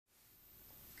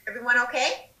Everyone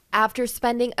okay? After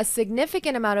spending a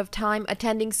significant amount of time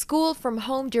attending school from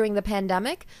home during the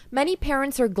pandemic, many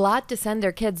parents are glad to send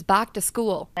their kids back to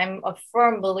school. I'm a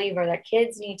firm believer that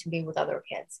kids need to be with other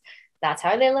kids. That's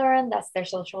how they learn. That's their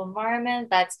social environment.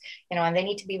 And they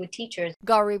need to be with teachers.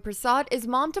 Gauri Prasad is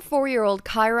mom to 4-year-old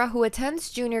Kyra, who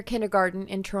attends junior kindergarten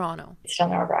in Toronto. It's still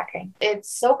nerve-wracking. It's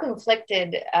so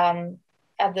conflicted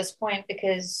at this point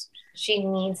because she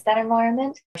needs that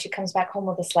environment. She comes back home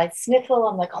with a slight sniffle.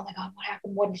 I'm like, oh my God, what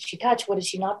happened? What did she touch? What did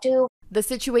she not do? The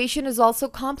situation is also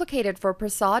complicated for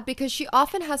Prasad because she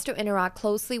often has to interact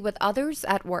closely with others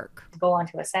at work. Go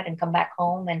onto a set and come back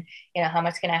home and, how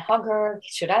much can I hug her?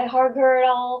 Should I hug her at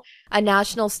all? A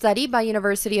national study by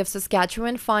University of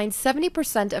Saskatchewan finds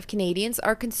 70% of Canadians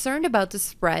are concerned about the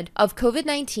spread of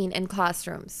COVID-19 in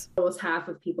classrooms. Almost half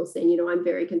of people saying, I'm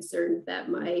very concerned that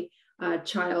my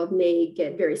child may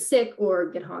get very sick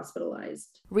or get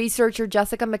hospitalized. Researcher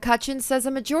Jessica McCutcheon says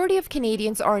a majority of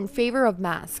Canadians are in favor of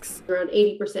masks. Around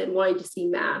 80% wanting to see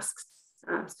masks,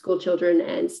 school children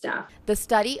and staff. The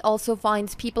study also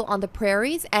finds people on the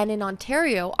prairies and in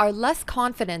Ontario are less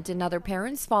confident in other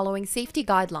parents following safety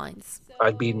guidelines.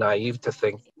 I'd be naive to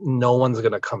think no one's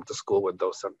going to come to school with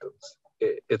those symptoms.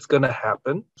 It's going to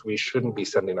happen. We shouldn't be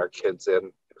sending our kids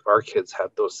in if our kids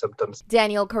have those symptoms.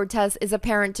 Daniel Cortez is a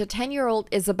parent to 10-year-old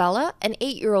Isabella and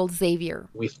 8-year-old Xavier.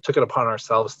 We took it upon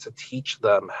ourselves to teach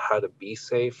them how to be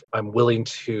safe. I'm willing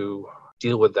to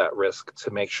deal with that risk to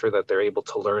make sure that they're able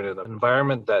to learn in an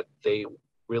environment that they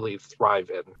really thrive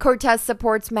in. Cortez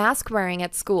supports mask wearing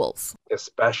at schools.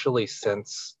 Especially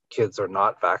since kids are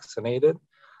not vaccinated,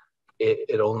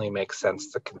 it only makes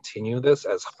sense to continue this,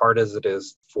 as hard as it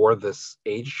is for this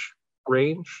age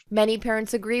range. Many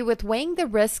parents agree with weighing the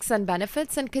risks and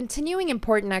benefits and continuing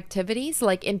important activities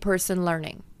like in-person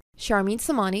learning. Sharmeen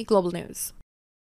Somani, Global News.